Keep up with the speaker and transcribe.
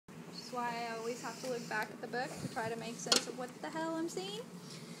That's why I always have to look back at the book to try to make sense of what the hell I'm seeing.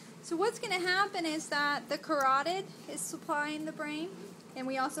 So what's going to happen is that the carotid is supplying the brain, and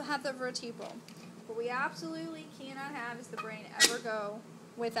we also have the vertebral. What we absolutely cannot have is the brain ever go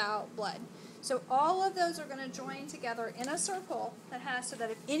without blood. So all of those are going to join together in a circle that has, so that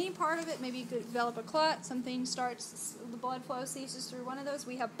if any part of it, maybe you could develop a clot, something starts, the blood flow ceases through one of those,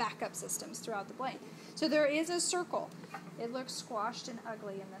 we have backup systems throughout the brain. So there is a circle. It looks squashed and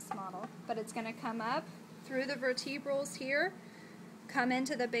ugly in this model, but it's going to come up through the vertebrals here, come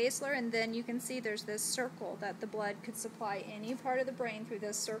into the basilar, and then you can see there's this circle that the blood could supply any part of the brain through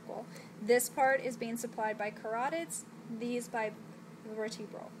this circle. This part is being supplied by carotids, these by the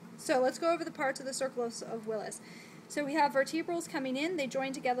vertebral. So let's go over the parts of the circle of Willis. So we have vertebrals coming in, they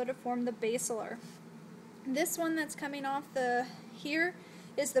join together to form the basilar. This one that's coming off here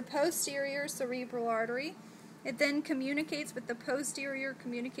is the posterior cerebral artery. It then communicates with the posterior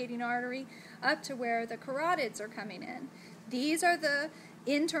communicating artery up to where the carotids are coming in. These are the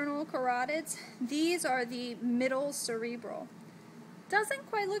internal carotids. These are the middle cerebral. Doesn't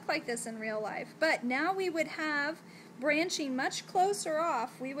quite look like this in real life, but now we would have, branching much closer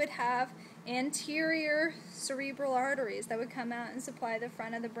off, we would have anterior cerebral arteries that would come out and supply the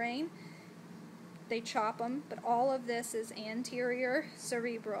front of the brain. They chop them, but all of this is anterior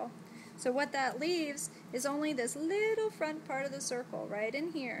cerebral. So what that leaves is only this little front part of the circle right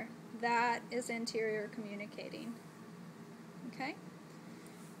in here. That is anterior communicating. Okay?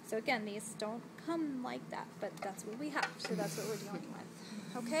 So again, these don't come like that, but that's what we have, so that's what we're dealing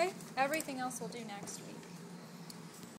with. Okay? Everything else we'll do next week.